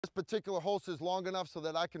This particular holster is long enough so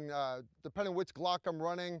that I can, depending which Glock I'm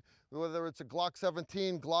running, whether it's a Glock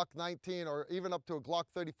 17, Glock 19, or even up to a Glock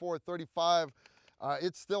 34 or 35,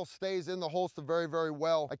 it still stays in the holster very, very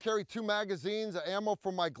well. I carry 2 magazines of ammo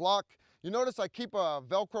for my Glock. You notice I keep a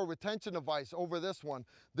Velcro retention device over this one.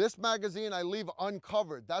 This magazine I leave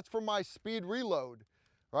uncovered. That's for my speed reload,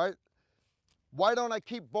 right? Why don't I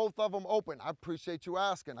keep both of them open? I appreciate you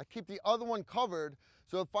asking. I keep the other one covered,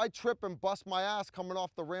 so if I trip and bust my ass coming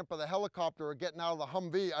off the ramp of the helicopter or getting out of the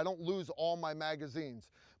Humvee, I don't lose all my magazines.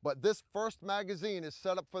 But this first magazine is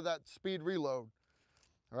set up for that speed reload,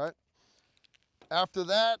 all right? After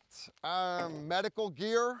that, medical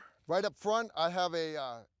gear. Right up front, I have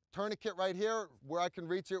a tourniquet right here where I can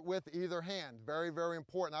reach it with either hand. Very, very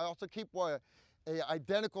important. I also keep a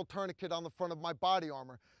identical tourniquet on the front of my body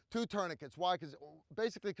armor. 2 tourniquets. Why?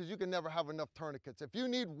 Basically because you can never have enough tourniquets. If you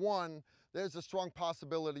need one, there's a strong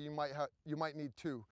possibility you might need 2.